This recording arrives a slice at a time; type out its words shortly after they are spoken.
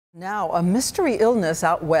Now, a mystery illness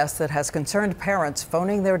out west that has concerned parents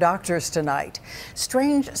phoning their doctors tonight.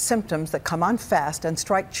 Strange symptoms that come on fast and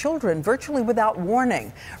strike children virtually without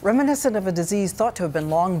warning, reminiscent of a disease thought to have been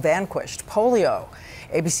long vanquished, polio.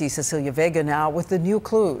 ABC's Cecilia Vega now with the new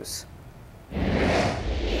clues.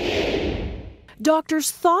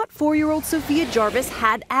 Doctors thought 4-year-old Sophia Jarvis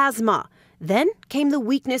had asthma. Then came the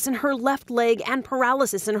weakness in her left leg and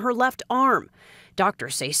paralysis in her left arm.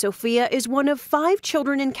 Doctors say Sophia is one of 5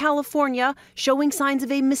 children in California showing signs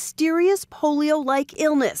of a mysterious polio-like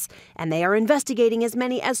illness, and they are investigating as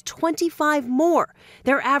many as 25 more.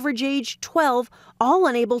 Their average age 12, all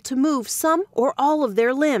unable to move some or all of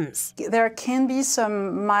their limbs. There can be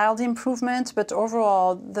some mild improvement, but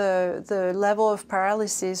overall the level of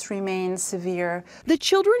paralysis remains severe. The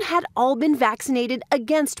children had all been vaccinated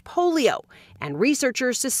against polio, and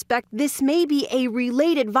researchers suspect this may be a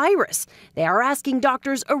related virus. They are asking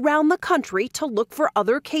doctors around the country to look for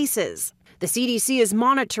other cases. The CDC is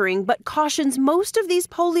monitoring, but cautions most of these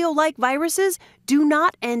polio-like viruses do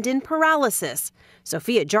not end in paralysis.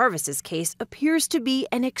 Sophia Jarvis's case appears to be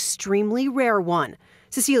an extremely rare one.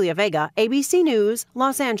 Cecilia Vega, ABC News,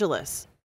 Los Angeles.